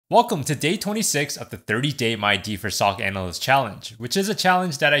Welcome to day 26 of the 30-day MyDFIR SOC Analyst Challenge, which is a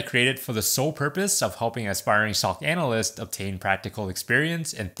challenge that I created for the sole purpose of helping aspiring SOC analysts obtain practical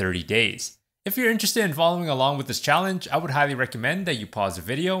experience in 30 days. If you're interested in following along with this challenge, I would highly recommend that you pause the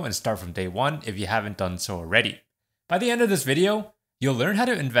video and start from day 1 if you haven't done so already. By the end of this video, you'll learn how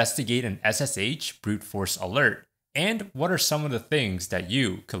to investigate an SSH brute force alert and what are some of the things that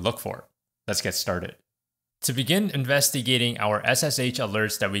you could look for. Let's get started. To begin investigating our SSH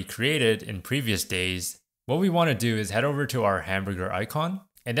alerts that we created in previous days, what we want to do is head over to our hamburger icon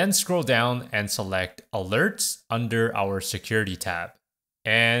and then scroll down and select Alerts under our Security tab.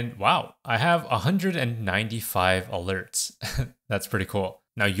 And wow, I have 195 alerts. That's pretty cool.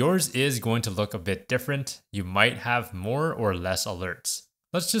 Now yours is going to look a bit different. You might have more or less alerts.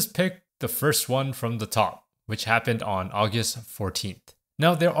 Let's just pick the first one from the top, which happened on August 14th.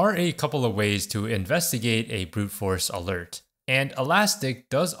 Now, there are a couple of ways to investigate a brute force alert, and Elastic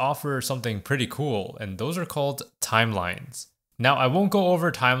does offer something pretty cool, and those are called timelines. Now, I won't go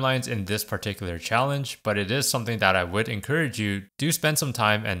over timelines in this particular challenge, but it is something that I would encourage you to spend some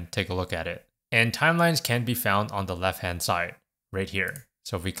time and take a look at it. And timelines can be found on the left-hand side, right here.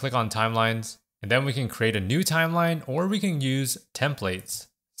 So if we click on timelines, and then we can create a new timeline, or we can use templates.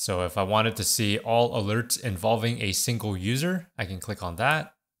 So if I wanted to see all alerts involving a single user, I can click on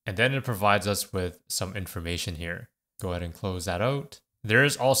that. And then it provides us with some information here. Go ahead and close that out. There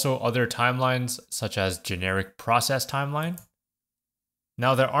is also other timelines such as generic process timeline.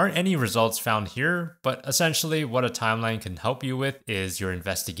 Now there aren't any results found here, but essentially what a timeline can help you with is your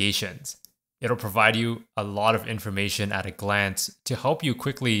investigations. It'll provide you a lot of information at a glance to help you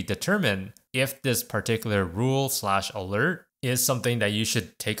quickly determine if this particular rule/alert is something that you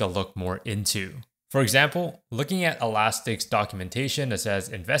should take a look more into. For example, looking at Elastic's documentation, it says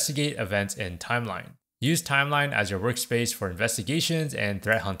investigate events in timeline. Use timeline as your workspace for investigations and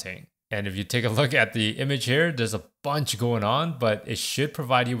threat hunting. And if you take a look at the image here, there's a bunch going on, but it should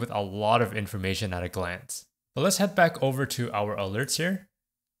provide you with a lot of information at a glance. But let's head back over to our alerts here,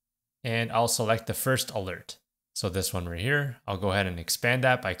 and I'll select the first alert. So this one right here, I'll go ahead and expand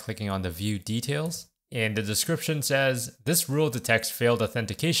that by clicking on the view details. And the description says, this rule detects failed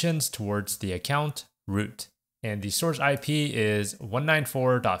authentications towards the account root. And the source IP is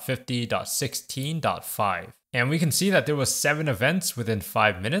 194.50.16.5. And we can see that there was 7 events within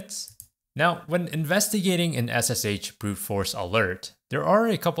 5 minutes. Now, when investigating an SSH brute force alert, there are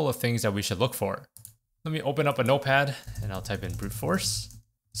a couple of things that we should look for. Let me open up a notepad and I'll type in brute force.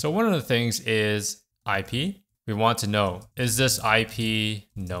 So one of the things is IP. We want to know, is this IP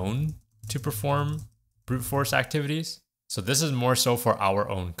known to perform brute force activities? So this is more so for our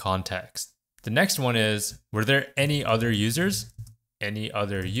own context. The next one is, were there any other users? Any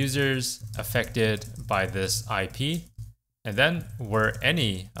other users affected by this IP? And then, were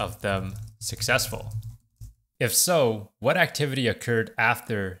any of them successful? If so, what activity occurred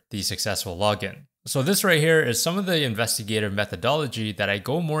after the successful login? So this right here is some of the investigative methodology that I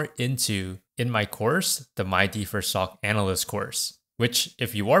go more into in my course, the MyDFIR SOC Analyst Course, which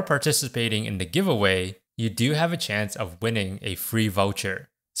if you are participating in the giveaway, you do have a chance of winning a free voucher.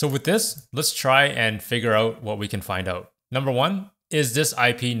 So with this, let's try and figure out what we can find out. Number 1, is this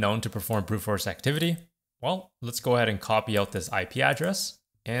IP known to perform brute force activity? Well, let's go ahead and copy out this IP address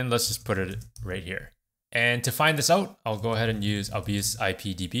and let's just put it right here. And to find this out, I'll go ahead and use abuse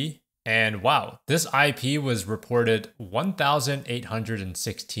IPDB. And wow, this IP was reported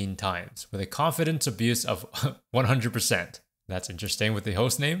 1,816 times with a confidence abuse of 100%. That's interesting with the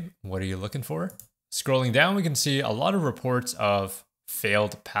host name. What are you looking for? Scrolling down, we can see a lot of reports of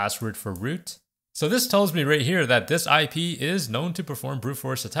failed password for root. So this tells me right here that this IP is known to perform brute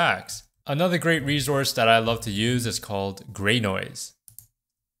force attacks. Another great resource that I love to use is called Gray Noise.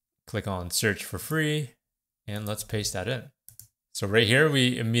 Click on search for free and let's paste that in. So right here,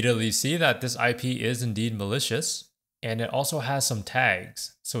 we immediately see that this IP is indeed malicious, and it also has some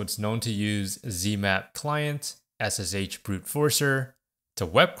tags. So it's known to use ZMAP client, SSH brute forcer, to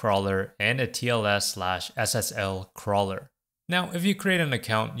web crawler, and a TLS/SSL crawler. Now, if you create an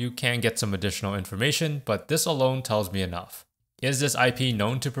account, you can get some additional information, but this alone tells me enough. Is this IP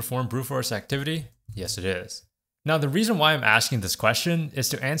known to perform brute force activity? Yes, it is. Now, the reason why I'm asking this question is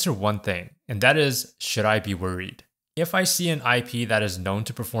to answer one thing, and that is, should I be worried? If I see an IP that is known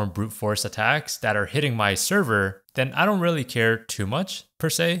to perform brute force attacks that are hitting my server, then I don't really care too much per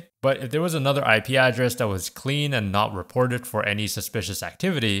se. But if there was another IP address that was clean and not reported for any suspicious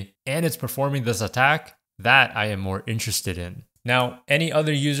activity, and it's performing this attack, that I am more interested in. Now, any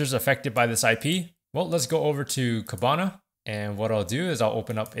other users affected by this IP? Well, let's go over to Kibana. And what I'll do is I'll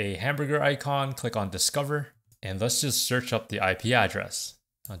open up a hamburger icon, click on discover, and let's just search up the IP address.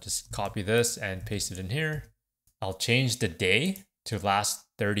 I'll just copy this and paste it in here. I'll change the day to last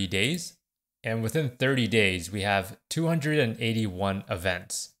 30 days. And within 30 days, we have 281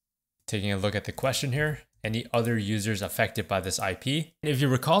 events. Taking a look at the question here, any other users affected by this IP? If you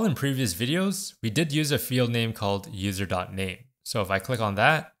recall in previous videos, we did use a field name called user.name. So if I click on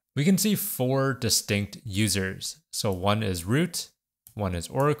that, we can see 4 distinct users. So one is root, one is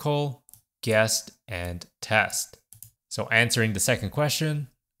Oracle, guest, and test. So answering the second question,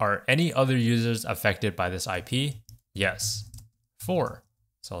 are any other users affected by this IP? Yes, 4.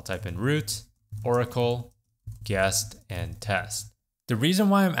 So I'll type in root, Oracle, guest, and test. The reason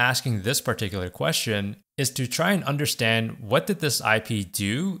why I'm asking this particular question is to try and understand what did this IP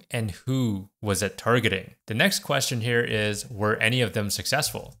do and who was it targeting. The next question here is, were any of them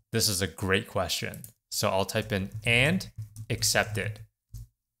successful? This is a great question. So I'll type in and accepted.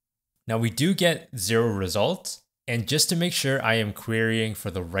 Now we do get 0 results. And just to make sure I am querying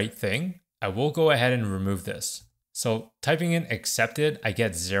for the right thing, I will go ahead and remove this. So typing in accepted, I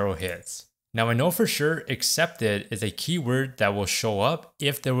get 0 hits. Now I know for sure accepted is a keyword that will show up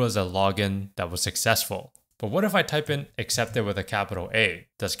if there was a login that was successful. But what if I type in accepted with a capital A?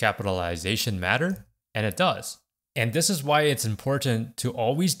 Does capitalization matter? And it does. And this is why it's important to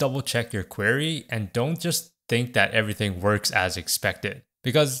always double check your query and don't just think that everything works as expected.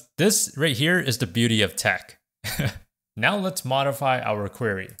 Because this right here is the beauty of tech. Now let's modify our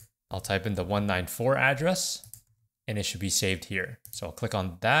query. I'll type in the 194 address and it should be saved here. So I'll click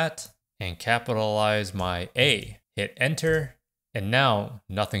on that and capitalize my A, hit enter, and now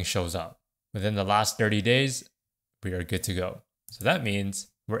nothing shows up. Within the last 30 days, we are good to go. So that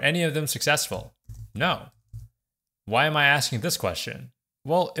means, were any of them successful? No. Why am I asking this question?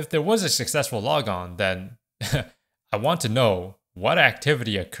 Well, if there was a successful logon, then I want to know what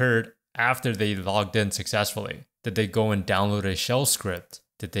activity occurred after they logged in successfully. Did they go and download a shell script?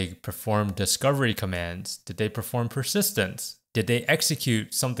 Did they perform discovery commands? Did they perform persistence? Did they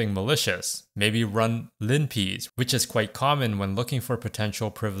execute something malicious? Maybe run linps, which is quite common when looking for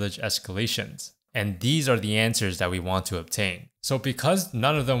potential privilege escalations. And these are the answers that we want to obtain. So because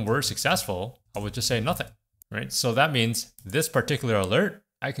none of them were successful, I would just say nothing, right? So that means this particular alert,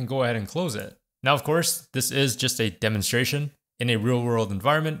 I can go ahead and close it. Now, of course, this is just a demonstration. In a real world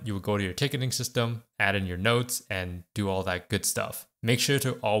environment, you would go to your ticketing system, add in your notes, and do all that good stuff. Make sure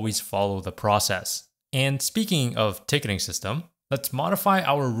to always follow the process. And speaking of ticketing system, let's modify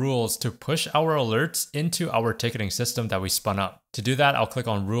our rules to push our alerts into our ticketing system that we spun up. To do that, I'll click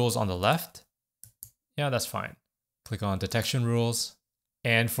on rules on the left. Yeah, that's fine. Click on detection rules.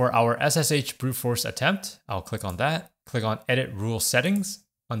 And for our SSH brute force attempt, I'll click on that. Click on edit rule settings.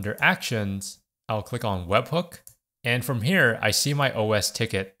 Under actions, I'll click on webhook. And from here, I see my OS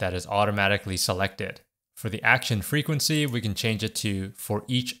ticket that is automatically selected. For the action frequency, we can change it to for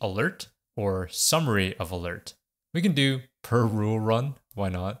each alert or summary of alert. We can do per rule run, why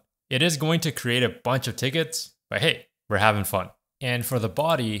not? It is going to create a bunch of tickets, but hey, we're having fun. And for the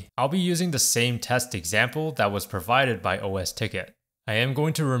body, I'll be using the same test example that was provided by OS ticket. I am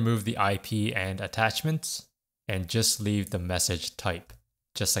going to remove the IP and attachments and just leave the message type,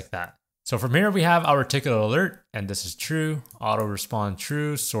 just like that. So from here, we have our ticket alert, and this is true, auto respond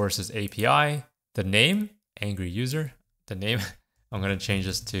true, source is API, the name, angry user, the name, I'm going to change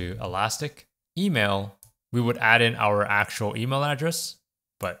this to elastic. Email, we would add in our actual email address,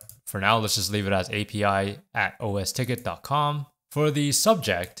 but for now, let's just leave it as api@osticket.com. For the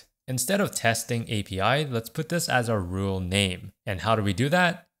subject, instead of testing API, let's put this as our rule name. And how do we do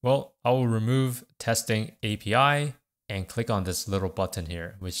that? Well, I will remove testing API and click on this little button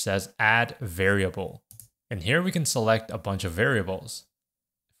here, which says add variable. And here we can select a bunch of variables.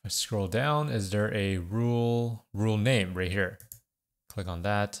 If I scroll down, is there a rule name right here? Click on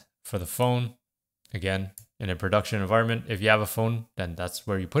that. For the phone, again, in a production environment, if you have a phone, then that's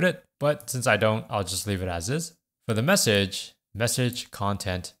where you put it. But since I don't, I'll just leave it as is. For the message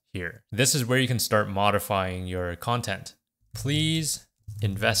content here. This is where you can start modifying your content. Please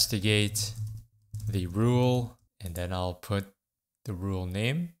investigate the rule, and then I'll put the rule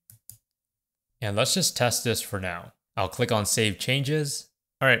name. And let's just test this for now. I'll click on save changes.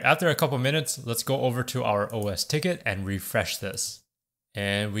 All right, after a couple minutes, let's go over to our OS ticket and refresh this.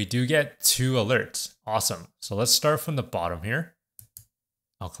 And we do get 2 alerts. Awesome. So let's start from the bottom here.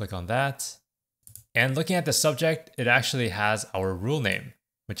 I'll click on that. And looking at the subject, it actually has our rule name,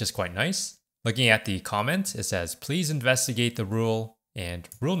 which is quite nice. Looking at the comments, it says, please investigate the rule and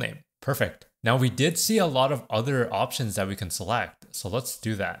rule name. Perfect. Now we did see a lot of other options that we can select. So let's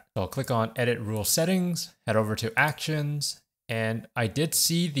do that. So I'll click on edit rule settings, head over to actions, and I did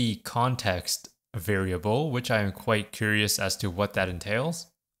see the context variable, which I am quite curious as to what that entails.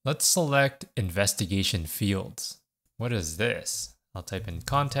 Let's select investigation fields. What is this? I'll type in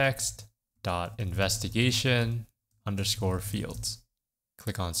context.investigation_fields.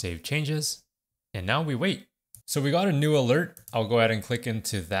 Click on Save Changes. And now we wait. So we got a new alert. I'll go ahead and click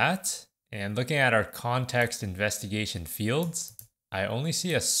into that. And looking at our context investigation fields, I only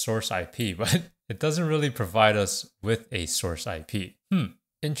see a source IP, but it doesn't really provide us with a source IP.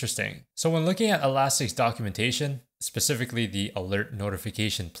 Interesting. So when looking at Elastic's documentation, specifically the alert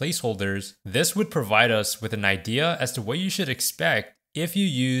notification placeholders, this would provide us with an idea as to what you should expect if you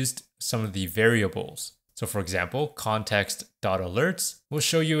used some of the variables. So for example, context.alerts will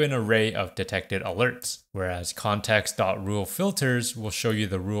show you an array of detected alerts, whereas context.rule_filters will show you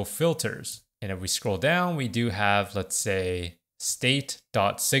the rule filters. And if we scroll down, we do have, let's say,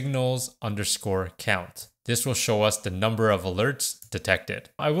 state.signals_count. This will show us the number of alerts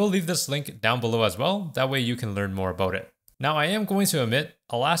detected. I will leave this link down below as well. That way you can learn more about it. Now I am going to admit,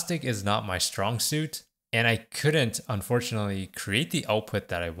 Elastic is not my strong suit, and I couldn't, unfortunately, create the output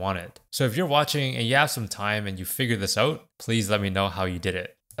that I wanted. So if you're watching and you have some time and you figure this out, please let me know how you did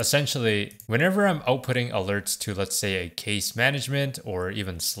it. Essentially, whenever I'm outputting alerts to, let's say, a case management or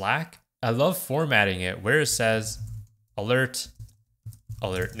even Slack, I love formatting it where it says alert,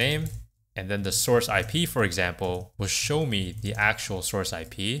 alert name, and then the source IP, for example, will show me the actual source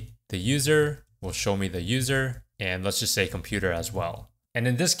IP. The user will show me the user, and let's just say computer as well. And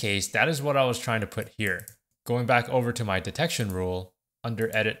in this case, that is what I was trying to put here. Going back over to my detection rule,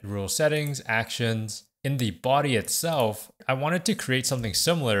 under Edit Rule Settings, Actions, in the body itself, I wanted to create something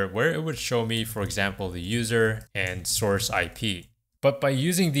similar where it would show me, for example, the user and source IP. But by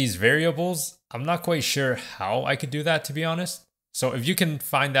using these variables, I'm not quite sure how I could do that, to be honest. So if you can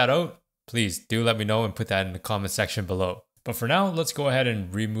find that out, please do let me know and put that in the comment section below. But for now, let's go ahead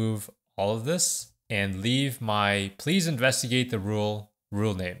and remove all of this and leave my please investigate the rule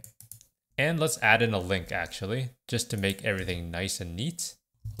name. And let's add in a link actually, just to make everything nice and neat.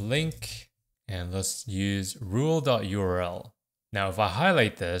 Link, and let's use rule.url. Now, if I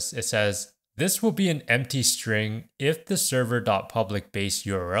highlight this, it says, this will be an empty string if the server.public base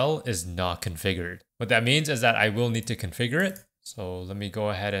URL is not configured. What that means is that I will need to configure it. So let me go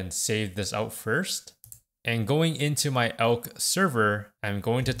ahead and save this out first. And going into my Elk server, I'm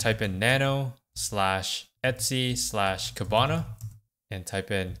going to type in nano/etsy/Kibana and type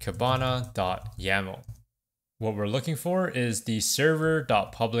in kibana.yaml. What we're looking for is the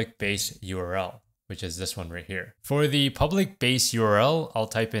server.public base URL, which is this one right here. For the public base URL, I'll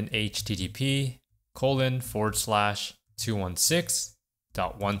type in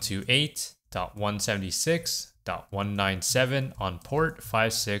http://216.128.176.197 on port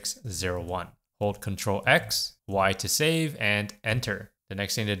 5601. Hold Ctrl X, Y to save, and enter. The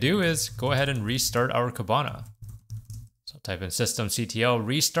next thing to do is go ahead and restart our Kibana. So type in systemctl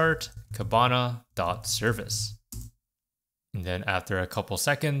restart kibana.service. And then after a couple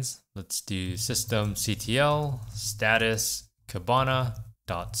seconds, let's do systemctl status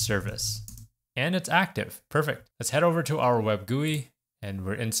kibana.service. And it's active. Perfect. Let's head over to our web GUI and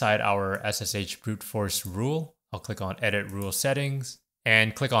we're inside our SSH brute force rule. I'll click on edit rule settings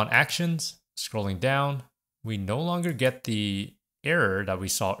and click on actions. Scrolling down, we no longer get the error that we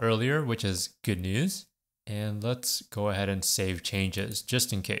saw earlier, which is good news. And let's go ahead and save changes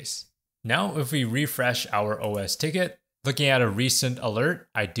just in case. Now, if we refresh our OS ticket, looking at a recent alert,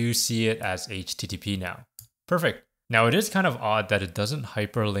 I do see it as HTTP now. Perfect. Now it is kind of odd that it doesn't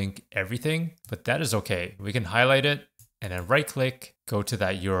hyperlink everything, but that is okay. We can highlight it and then right click, go to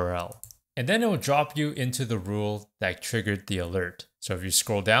that URL. And then it will drop you into the rule that triggered the alert. So if you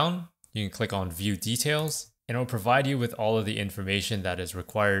scroll down, you can click on view details and it will provide you with all of the information that is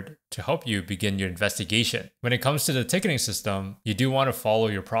required to help you begin your investigation. When it comes to the ticketing system, you do want to follow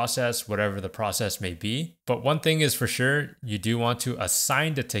your process, whatever the process may be. But one thing is for sure, you do want to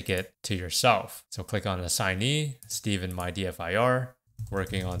assign the ticket to yourself. So click on assignee, Steven MyDFIR,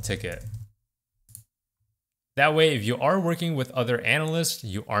 working on ticket. That way, if you are working with other analysts,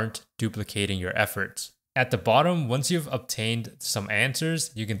 you aren't duplicating your efforts. At the bottom, once you've obtained some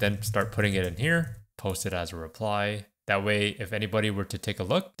answers, you can then start putting it in here. Post it as a reply. That way, if anybody were to take a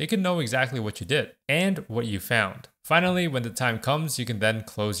look, they can know exactly what you did and what you found. Finally, when the time comes, you can then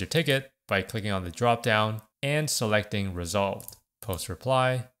close your ticket by clicking on the drop down and selecting resolved. Post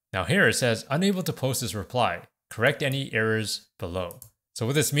reply. Now here it says unable to post this reply. Correct any errors below. So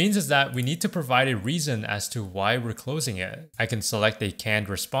what this means is that we need to provide a reason as to why we're closing it. I can select a canned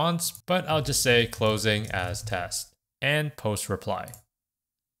response, but I'll just say closing as test and post reply.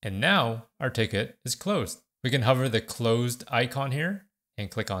 And now our ticket is closed. We can hover the closed icon here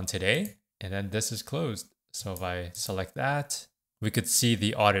and click on today, and then this is closed. So if I select that, we could see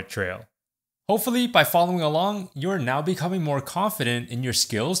the audit trail. Hopefully, by following along, you're now becoming more confident in your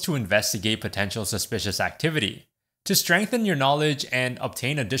skills to investigate potential suspicious activity. To strengthen your knowledge and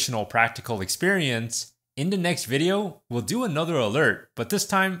obtain additional practical experience, in the next video, we'll do another alert, but this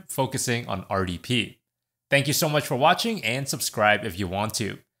time focusing on RDP. Thank you so much for watching and subscribe if you want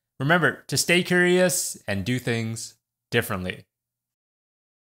to. Remember to stay curious and do things differently.